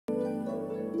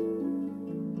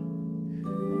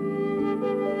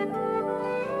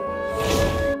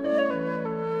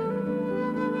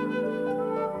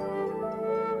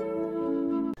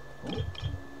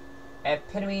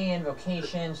epitome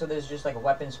invocation, so there's just like a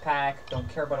weapons pack. Don't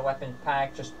care about a weapons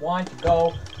pack, just want to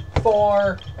go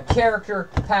for a character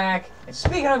pack. And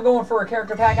speaking of going for a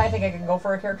character pack, I think I can go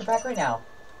for a character pack right now.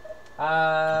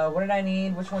 What did I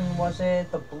need? Which one was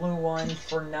it? The blue one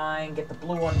for 9. Get the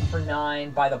blue one for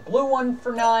 9. Buy the blue one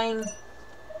for 9.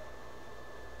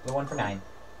 Blue one for 9.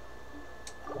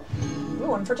 Blue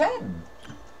one for 10.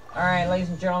 Alright, ladies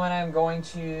and gentlemen, I'm going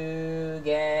to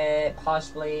get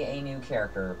possibly a new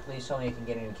character. Please tell me I can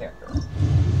get a new character.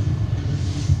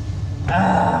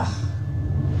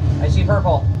 I see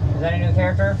purple. Is that a new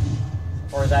character?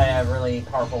 Or is that a really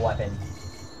powerful weapon?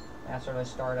 Master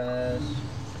Stardust.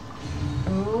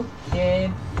 Who did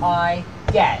I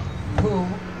get? Who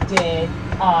did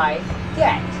I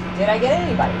get? Did I get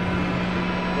anybody?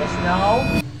 Yes,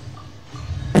 no?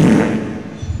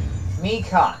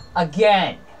 Mika.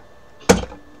 Again.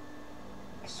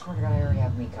 I swear to God, I already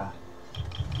have Mika.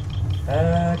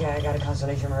 Okay, I got a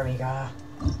constellation for Mika.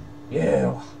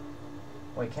 You.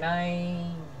 Wait, can I...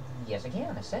 Yes, I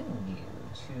can. Ascend you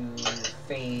to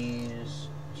phase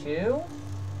 2.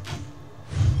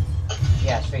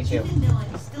 Yes, phase 2. Even though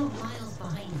I'm still miles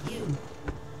behind you.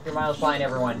 You're miles behind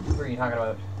everyone. Who are you talking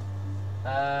about?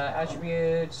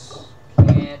 Attributes.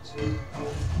 Can't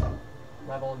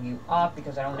level you up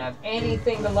because I don't have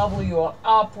anything to level you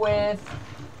up with.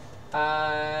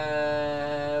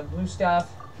 Blue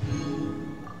stuff.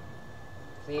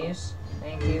 Please.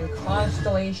 Thank you.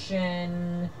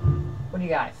 Constellation. What do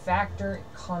you got? Factor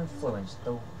confluence.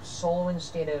 The Solwyn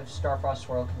state of Starfrost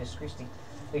Swirl can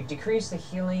decrease the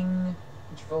healing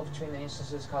interval between the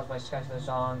instances caused by Skyfall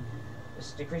Song.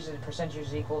 This decreases the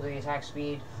percentage equal to the attack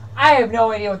speed. I have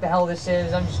no idea what the hell this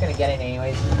is. I'm just gonna get it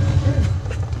anyways.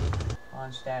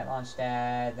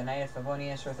 Mondstadt. The Knight of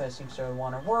Favonius Eartha seems to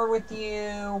want a word with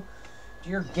you.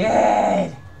 Dear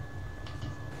God.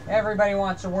 Everybody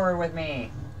wants a word with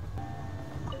me.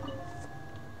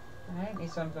 Alright,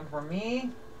 need something from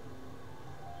me.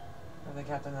 I'm the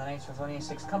captain of the Knights of Favonius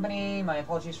 6th Company. My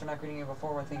apologies for not greeting you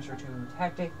before when things were too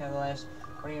hectic. Nevertheless,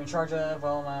 what are you in charge of?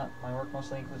 Well, my work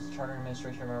mostly includes the charter and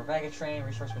administration of our baggage train,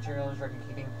 resource materials, record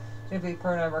keeping, simply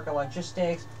prototype work of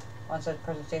logistics. Mondstadt's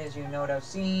present state as you know without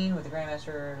seeing, with the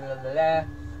Grandmaster, blah blah blah.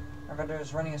 Our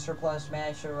vendors running a surplus,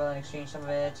 managed to well exchange some of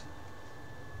it.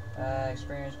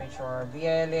 Experience, make sure.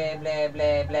 Blah blah blah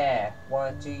blah blah.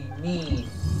 What do you need?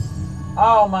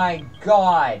 Oh my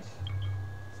God!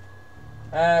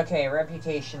 Okay,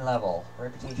 reputation level.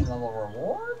 Reputation level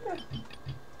reward?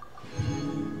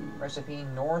 Recipe,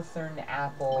 Northern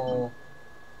Apple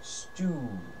Stew.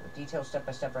 A detailed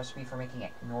step-by-step recipe for making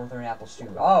a Northern Apple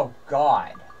Stew. Oh,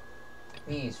 God.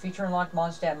 These. Feature unlocked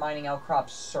Mondstadt mining outcrop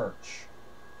search.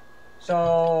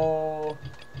 So...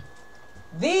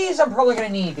 These I'm probably going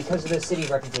to need because of the city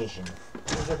reputation.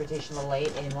 City's reputation the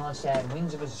late in Mondstadt.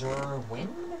 Wings of Azure Wind?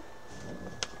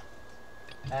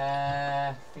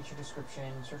 Feature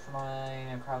description, search for mine,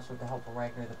 and cross with the help of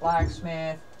Ragnar the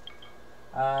Blacksmith.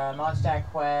 Mondstadt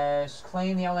quest,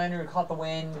 claim the Outlander who caught the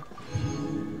wind.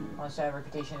 Mondstadt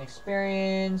reputation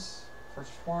experience.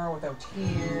 First war without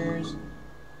tears.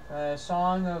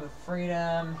 Song of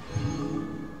freedom.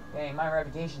 Dang, my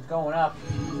reputation's going up.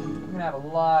 I'm gonna have a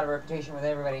lot of reputation with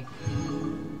everybody.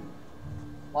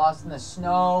 Lost in the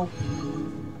snow.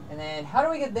 And then, how do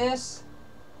we get this?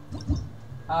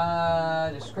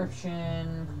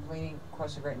 Description, completing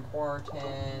quest of great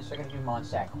importance. So I gotta do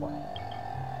Mondstadt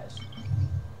quest.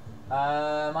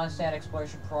 Mondstadt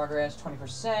exploration progress,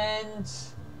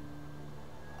 20%.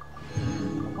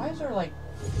 Why is there like...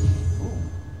 Ooh.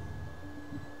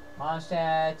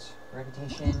 Mondstadt,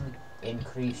 reputation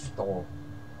increased though.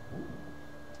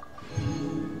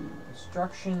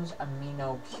 Instructions,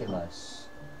 aminoculus.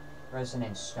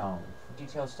 Resonant stone.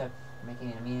 Detailed step.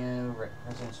 Making an amino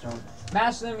resonant stone.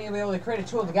 Master them, you'll be able to create a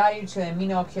tool to guide you to the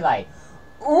aminoculi.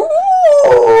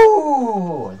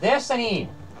 Ooh! This I need.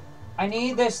 I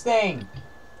need this thing.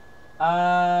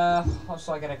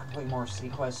 Also I gotta complete more city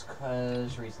quests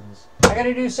because reasons. I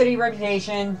gotta do city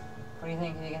reputation. What do you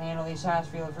think? If you can handle these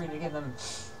tasks, feel free to give them.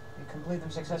 If you complete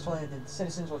them successfully, the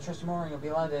citizens will trust you more and you'll be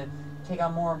allowed to take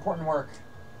on more important work.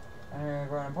 And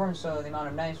growing important, so the amount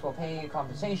of knights will pay you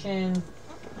compensation.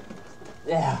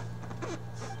 Yeah.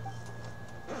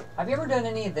 Have you ever done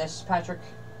any of this, Patrick?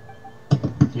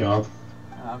 Yeah.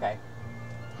 Oh, okay.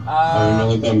 I haven't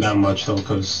really done that much though,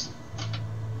 because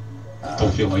I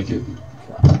don't feel like it.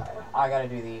 I gotta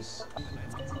do these.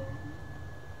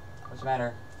 What's the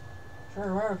matter? Sure,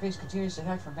 whoever face continuous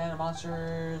attack from phantom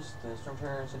monsters, the storm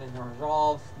terror incident is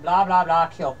resolved. Blah blah blah.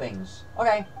 Kill things.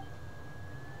 Okay.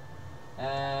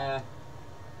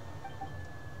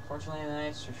 Fortunately, the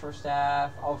knights are short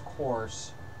staff. Of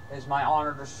course. It is my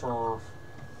honor to serve.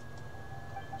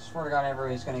 I swear to God,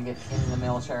 everybody's gonna get in the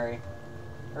military.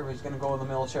 Everybody's gonna go in the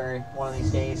military one of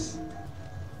these days.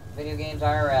 Video games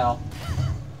IRL.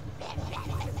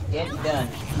 Get done.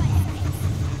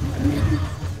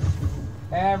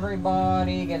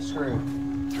 Everybody gets screwed.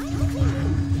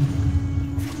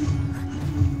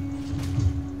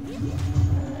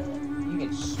 You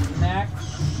get smacked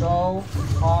so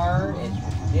hard, it's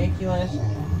ridiculous.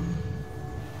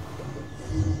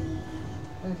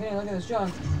 Okay, look at this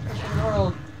junk. What's in the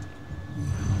world?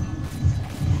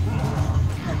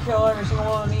 I kill every single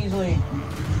one of them easily.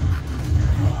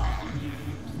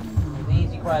 It's an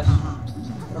easy quest.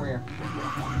 Get over here.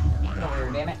 Get over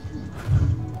here, damn it.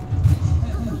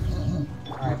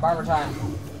 Alright, barber time.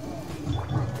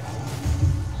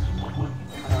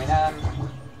 On the way down.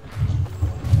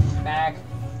 Back.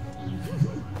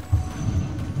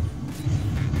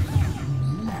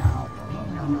 Ow.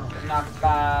 Knocked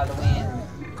by the wind.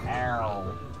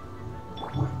 Ow.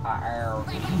 Ow.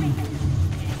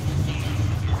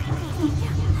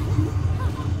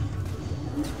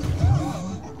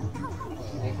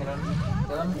 Hey, kill him.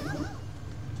 Kill him.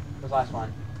 Where's the last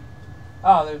one?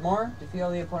 Oh, there's more? Defeat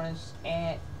the opponents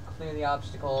and clear the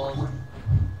obstacles.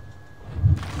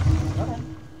 Okay.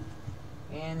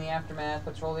 In the aftermath,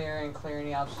 patrol the area and clear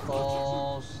any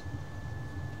obstacles.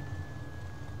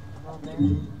 I'll go there.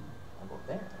 I'll go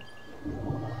there.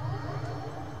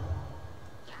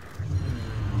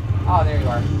 Oh, there you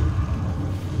are.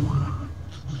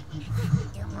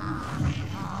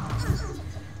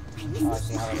 Oh, I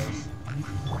see how it is.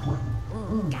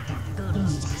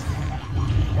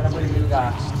 Get up with your booga.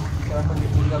 Get up with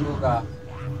your booga.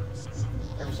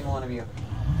 Every single one of you.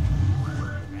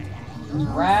 This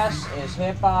grass is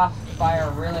hit by fire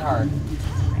really hard.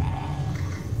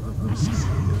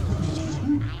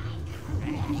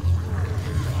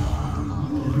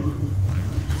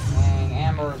 Dang,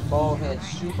 Amber's bow hits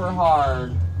super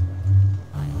hard.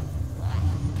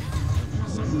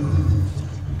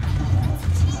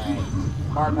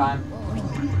 Alright, bar time.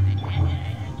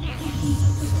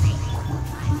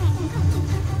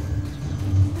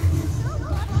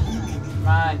 Come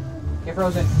on, get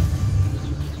frozen.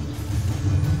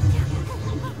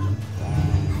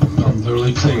 I'm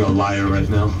literally playing a liar right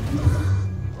now.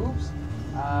 Oops.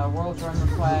 World Run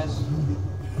request.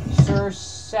 Sir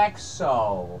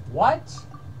Sexo. What?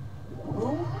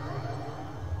 Who?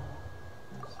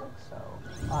 Sexo.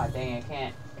 Ah, dang, I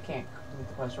can't complete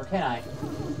the quest, or can I?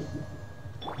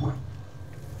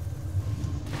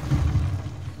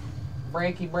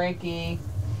 Breaky, breaky.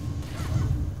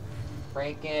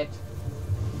 Break it.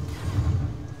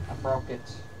 I broke it.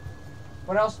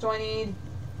 What else do I need?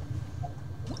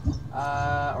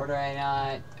 Or do I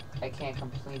not? I can't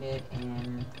complete it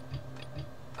in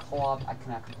co-op. I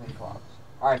cannot complete co-ops.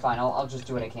 Alright, fine. I'll just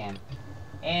do what I can.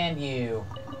 And you.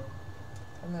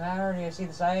 From the matter, do you see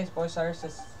the size? Boy Cyrus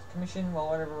this commission, well,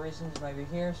 whatever reasons you might be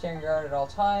here. Staring guard at all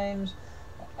times.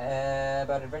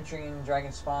 About adventuring in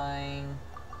Dragon Spine.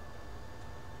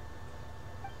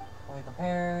 Fully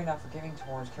prepared, not forgiving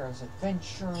towards careless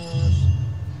adventures.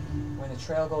 When the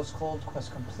trail goes cold,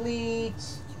 quest complete.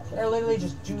 Did I literally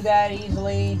just do that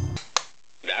easily?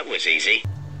 That was easy.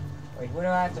 Wait, who do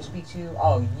I have to speak to?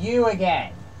 Oh, you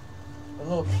again! The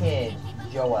little kid,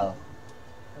 Joel.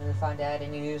 Did you find out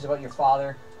any news about your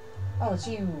father? Oh, it's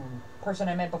you, person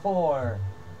I met before.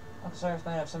 Uncle Cyrus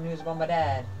might have some news about my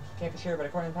dad. Can't be sure, but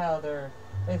according to Pal, their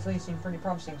lately seem pretty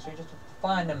promising, so you just have to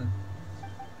find them.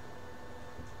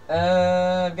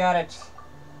 I've got it.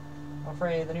 I'm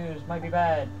afraid the news might be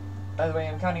bad. By the way,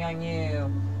 I'm counting on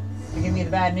you to give me the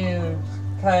bad news,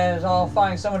 because I'll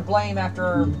find someone to blame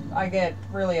after I get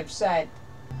really upset.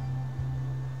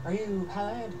 Are you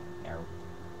Pallid? No.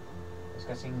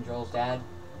 Discussing Joel's dad?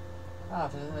 Ah,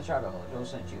 if it's in the travel, Joel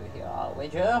sent you here,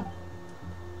 would you?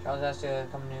 Charles asked to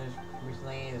come news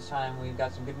recently. This time we've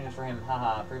got some good news for him.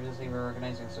 Haha. Previously we were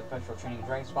organizing some special training at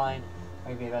Dragon Spine.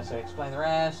 Maybe best to explain the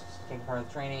rest, taking part of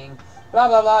the training. Blah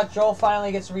blah blah. Joel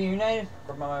finally gets reunited.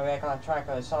 Broke my way back on track.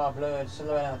 I saw a blurred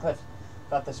silhouette on the cliff.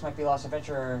 Thought this might be lost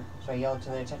adventurer, so I yelled to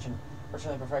their attention.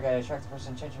 Fortunately, before I could attract the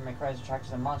person's attention, my cries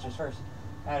attracted the monsters first.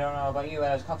 I don't know about you,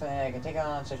 but I was confident I could take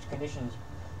on such conditions.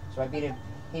 So I beat a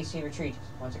hasty retreat.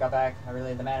 Once I got back, I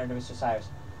relayed the matter to Mr. Cyrus.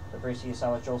 The brace you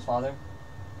saw with Joel's father?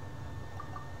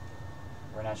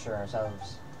 We're not sure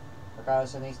ourselves.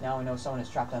 Regardless, at least now we know someone is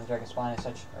trapped on the Dragon Spine and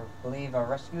such. I believe our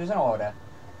rescue is in order.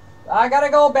 I gotta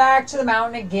go back to the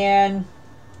mountain again.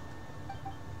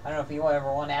 I don't know if you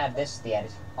ever want to add this to the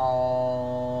edit.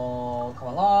 I'll come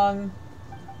along.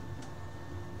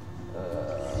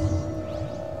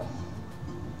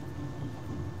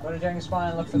 Go to Dragon Spawn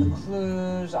and look for the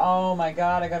clues. Oh my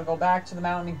god, I gotta go back to the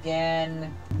mountain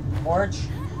again. Porch.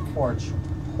 Porch.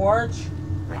 Porch.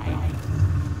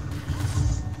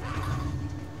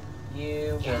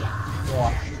 You get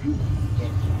washed.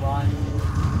 Get run.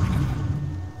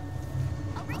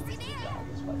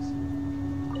 This place.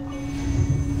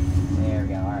 There we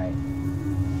go, alright.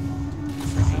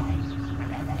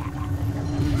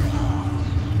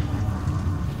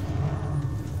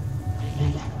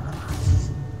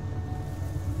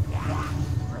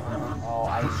 Oh,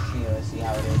 ice shield, let's see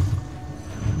how it is.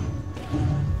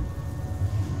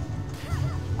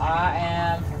 I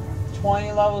am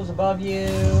 20 levels above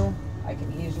you. I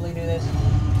can easily do this.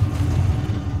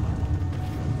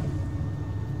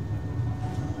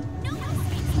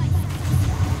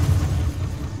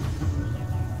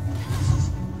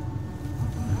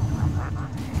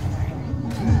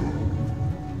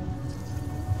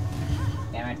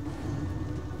 Damn it.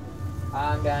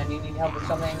 I'm done. You need help with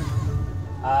something?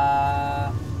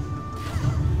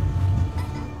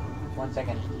 1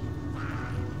 second.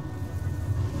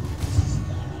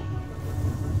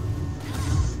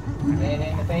 Hit it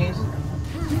in the face.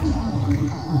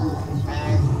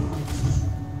 Smack.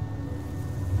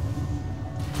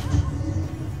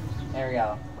 There we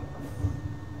go.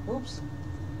 Oops.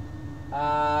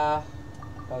 Oh,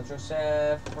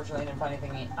 Joseph. Unfortunately, I didn't find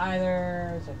anything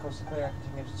either. It's a coast clear. I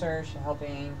continue to search,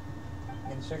 helping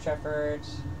in the search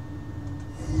efforts.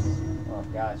 Oh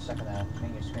god, stuck in the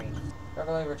menu screen.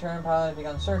 Regularly return pilot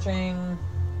begun searching.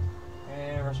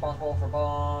 And responsible for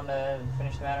Bone to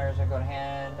finish the matters that go to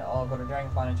hand. I'll go to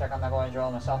Dragonfly and check on that boy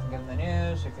Joel myself and give him the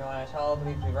news. If you want his help,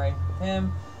 please be right with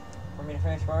him. For me to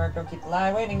finish my work, don't keep the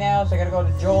lad waiting now, so I gotta go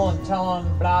to Joel and tell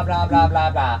him blah blah blah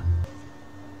blah blah.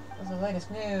 What's the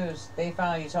latest news? They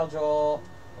found you. Tell Joel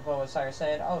what Cyrus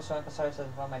said. Oh, so Uncle Cyrus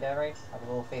doesn't find my dad, right? I have a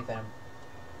little faith in him.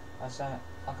 I'll send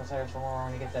Uncle Cyrus for more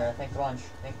when we get there. Thanks a bunch.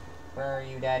 Where are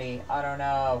you, Daddy? I don't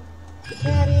know.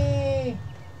 Daddy!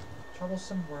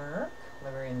 Troublesome work?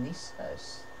 Librarian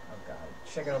Lisa's. Oh god.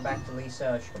 Should I go back to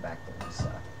Lisa? Should I go back to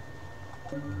Lisa?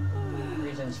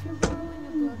 Reasons.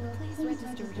 Please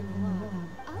register to the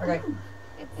log. Okay.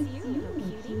 It's you, little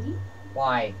cutie.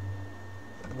 Why?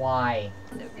 Why?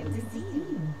 So good to see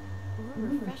you. We're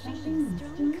refreshing,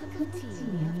 strong cup of tea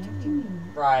in the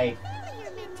afternoon. Right. Clearly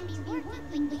you're meant to be working,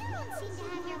 but you don't seem to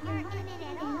have your heart in it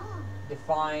at all.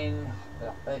 Define.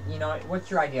 You know, what's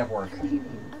your idea of work? Other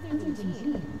than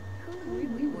tea, who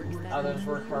really works that Others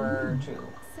work hard too.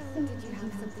 So, did you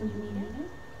have something you needed?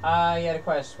 Yeah, the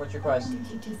quest. What's your quest? Did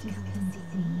you just come to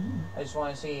see? I just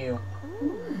want to see you.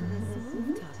 Ooh, Miss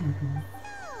Mondstadt.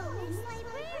 Oh, Miss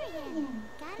Librarian.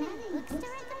 Got any books to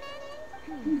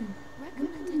recommend?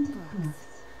 Recommended books.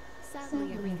 Sadly,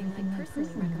 everything I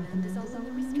personally recommend is all in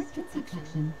the restricted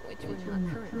section, which we're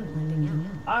not currently lending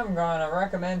out. I'm gonna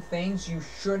recommend things you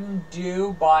shouldn't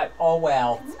do, but oh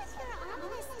well. What's with your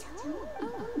ominous tone?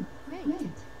 Oh, right.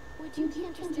 Would you be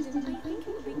interested in? I think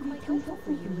it would be quite helpful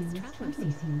for you as travelers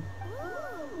here.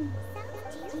 Ooh,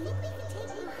 do you think we could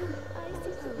take you? I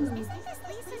suppose. Is this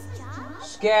Lisa's job?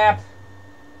 Skip!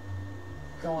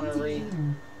 Don't want to read.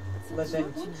 Listen.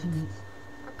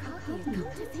 Our copy has come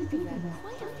to think of it.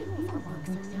 Quite a few of our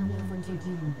books are now overdue.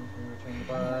 Return the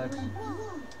bugs.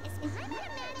 Whoa, is Paimon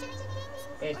imagining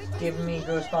things? It's giving me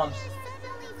goosebumps.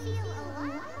 Suddenly feel a lot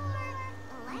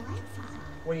more electrified.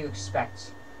 What do you expect?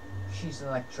 She's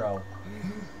Electro.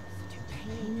 Such a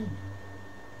pain.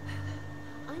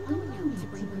 I'm going out to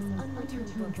bring those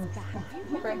unreturned books back.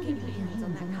 If you'd rather get your hands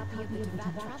on that copy of the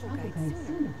Teyvat travel guide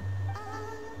sooner.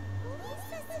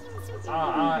 Lisa seems to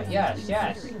be Yes,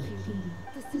 yes. Consider it, cutie.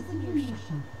 The souvenir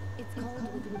shop. It's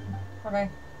called... Okay.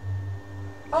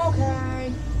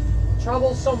 Okay.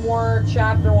 Troublesome Work,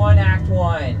 Chapter 1, Act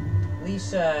 1.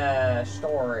 Lisa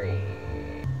story.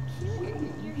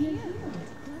 Cutie, you're here.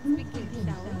 Let's begin,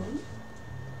 shall we?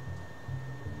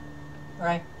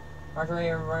 Okay. Marjorie,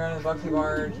 we're going to the book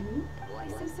keyboard. Why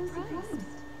so surprised?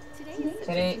 Today is such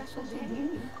Today- a special day.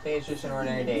 Today is just an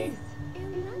ordinary day.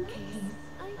 In that case,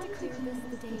 I declare this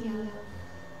the day of...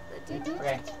 The day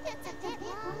Okay. that's a bit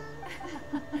long.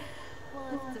 Well,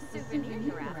 if it's a souvenir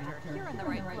you're after, you're in the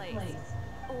right place.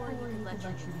 Or you can let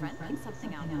your new friend pick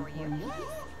something out for you.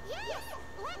 Yes,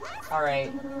 let us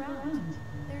Alright. Look around.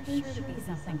 There's sure to be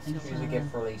something Choose a she'll gift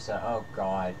for Lisa. Oh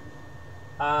god.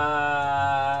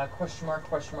 Question mark,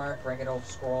 ragged old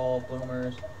scroll,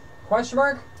 bloomers. Question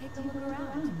mark? take a look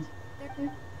around.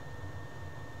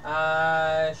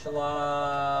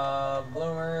 Shalom,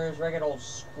 bloomers, ragged old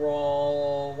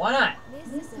scroll. Why not? This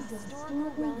is a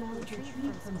historical relic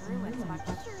retrieved from Garnetzx, so I'm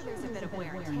sure there's a bit of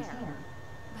wear and tear.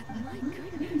 But my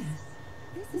goodness,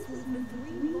 this is one of the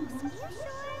 3 lost You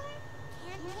sure?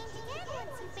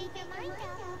 make your mind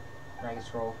up. Dragon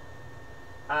scroll.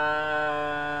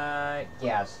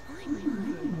 Yes.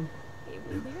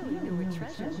 You clearly know a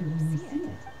treasure when you see it.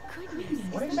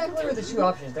 Goodness. What exactly are the two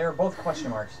options? They are both question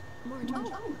marks.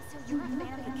 Oh, so you're a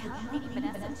fan of the Count Lady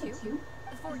Vanessa too?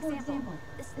 For example,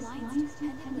 this line's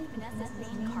pendant with Vanessa's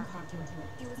name carved into it.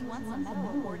 It was once a medal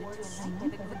awarded to a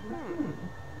knight by the good.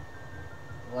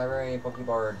 Library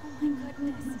bookkeeper. Oh my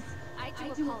goodness. I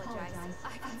do apologize.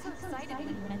 I got so excited when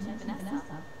you mentioned Vanessa.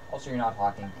 Also, you're not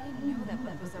talking. I didn't know that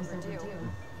book was overdue.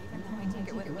 Even though I take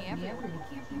it with me everywhere,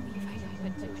 I can't believe I didn't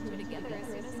put two and two together as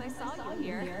soon as I saw you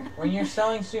here. When you're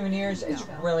selling souvenirs, it's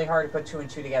really hard to put two and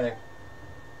two together.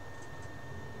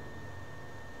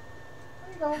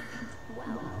 There you go.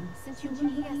 Well, since you're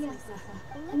here, Lisa,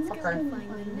 let's go and find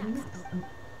the next.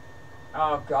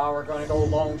 Oh god, we're going to go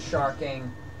loan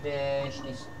sharking. Dish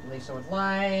Lisa would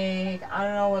like. I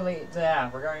don't know what Lisa.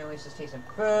 We're going to Lisa's taste of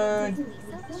food.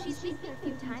 Lisa, she's been here a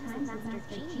few times with Master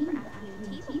Genie for afternoon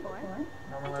tea before.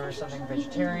 Normally there's something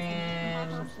vegetarian.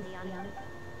 Actually, on it.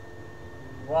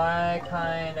 What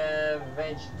kind of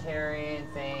vegetarian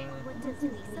thing? What does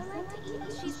Lisa like to eat?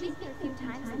 She's been here a few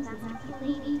times with Master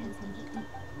Lady tends to eat.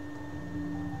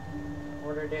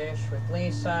 Order dish with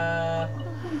Lisa.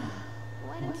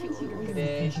 Why don't you order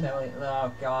Dish that will,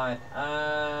 oh god.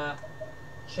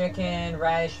 Chicken,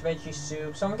 radish, veggie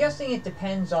soup. So I'm guessing it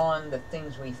depends on the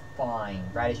things we find.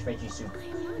 Radish, veggie soup. I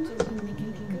imagine making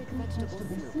a good vegetable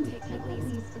soup takes at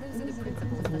least. Those are the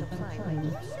principles that apply,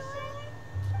 right?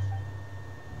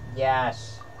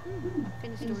 Yes.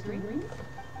 Finished ordering?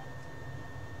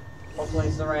 Hopefully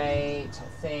it's the right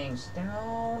things.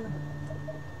 Down.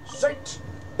 Sit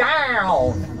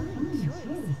down! Fine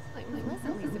choice. I'm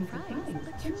pleasantly surprised.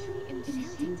 A truly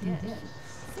enchanting dish.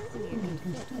 Certainly a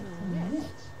good fit for a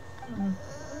witch. I'm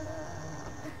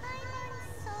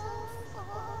so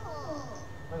full.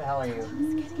 Where the hell are you?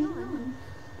 It's getting on.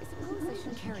 I suppose I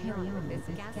should carry on with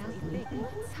this ghastly thing.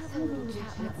 Let's have a little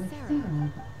chat with Sarah.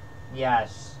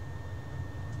 Yes.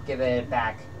 Give it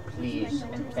back, please,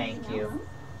 and thank you.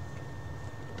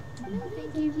 No,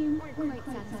 thank you. You weren't quite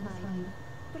satisfied.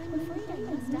 But I'm afraid I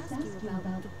must ask you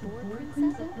about the boar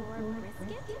princess or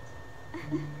brisket?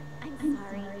 I'm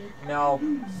sorry. No. She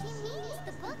means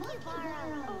the book you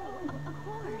borrowed. Oh, of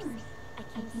course. I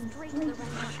came straight to the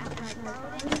restaurant after I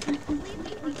borrowed it and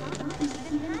completely forgot I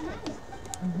even had it.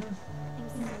 I'm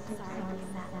so sorry,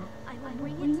 Lisa. I will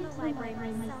bring it to the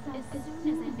library myself as soon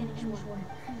as I finish work.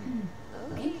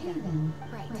 Okay then.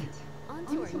 Right. On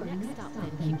to our next stop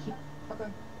then.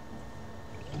 Okay.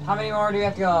 How many more do we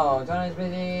have to go? Donna's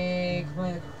busy.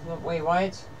 Wait,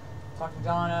 what? Talk to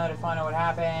Donna to find out what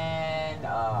happened.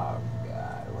 Oh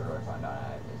god, where do I find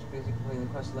Donna? It's busy completing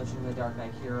the quest Legend of the Dark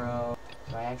Knight Hero.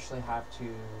 So I actually have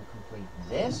to complete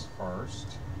this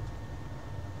first.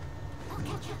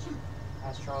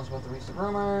 Ask Charles about the recent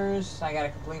rumors. I gotta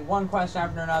complete one quest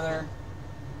after another.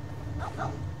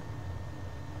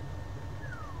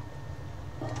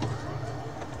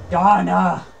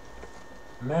 Donna!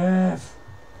 Move!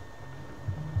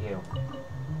 You.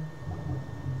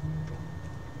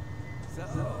 So,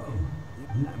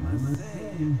 I must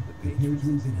say, the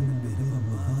patrons have been in a bit of a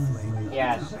buzz lately.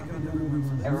 Yes.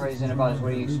 Everybody's in a buzz. What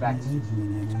do you expect?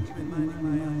 Even minding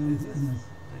my own business,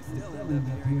 I still end up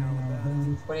hearing all about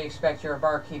it. What do you expect? You're a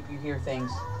barkeep. You hear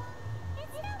things.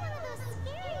 It's not one of those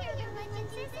scary urban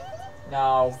legends, is it? No.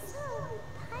 So,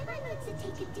 Paimon needs to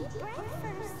take a deep breath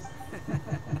first.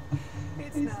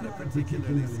 It's not a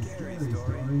particularly scary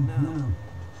story, no.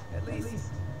 At least,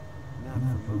 not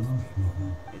for most people.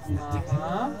 It's the tale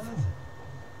of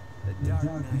the Dark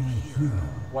Knight Hero.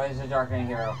 What is the Dark Knight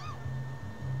Hero?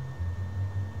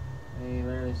 They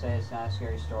literally say it's not a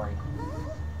scary story.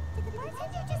 Did the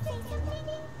bartender just say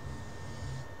something?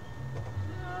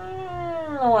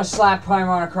 I don't want to slap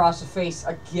Paimon across the face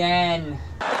again.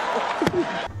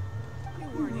 You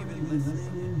weren't even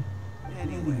listening.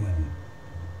 Anyway,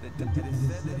 the detective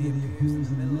said that he appears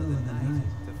in the middle of the night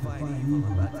to fight evil,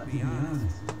 but to be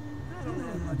honest, I don't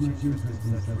have much interest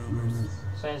in such rumors.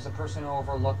 Says the person who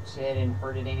overlooked it and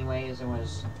heard it anyways and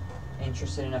was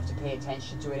interested enough to pay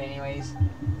attention to it anyways.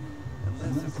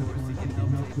 Unless, of course, he can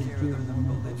help take care of the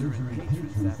more belligerent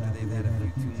patrons after they've had a few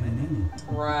too many.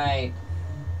 Right.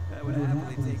 I would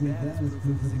happily take that as proof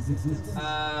of his existence.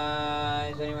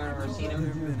 Has anyone ever seen There have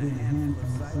him? been a handful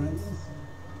of sightings,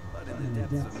 but in the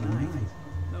depths of night,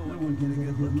 no one can get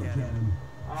a good look at him.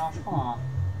 Uh-huh.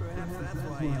 Perhaps that's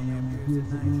why he only appears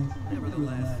at night.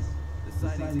 Nevertheless, the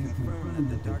sightings confirm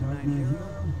that the Dark Knight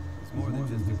Hero is more than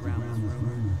just a groundless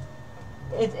rumor.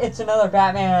 It's another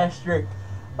Batman history.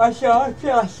 I feel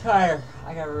like tired.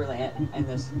 I gotta really end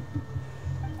this. If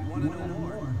you want to know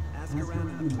more, ask ask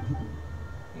around in the...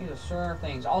 These are sort of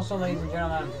things. Also, ladies and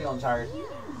gentlemen, I'm feeling tired. Seems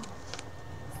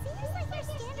like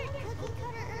your standard cookie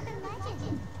cutter urban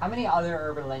legend. How many other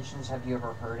urban legends have you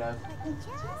ever heard of? But just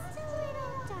a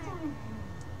little darker.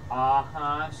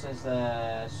 Uh-huh, says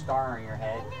the star on your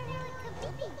head.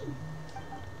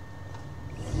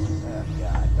 Oh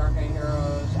god. Dark Knight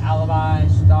Heroes, Alibi,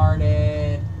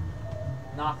 started.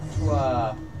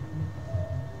 Noctua.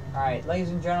 Alright, ladies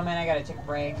and gentlemen, I gotta take a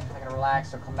break. I gotta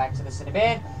relax. I'll come back to this in a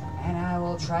bit. And I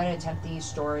will try to attempt these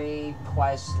story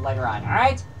quests later on.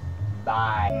 Alright?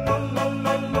 Bye.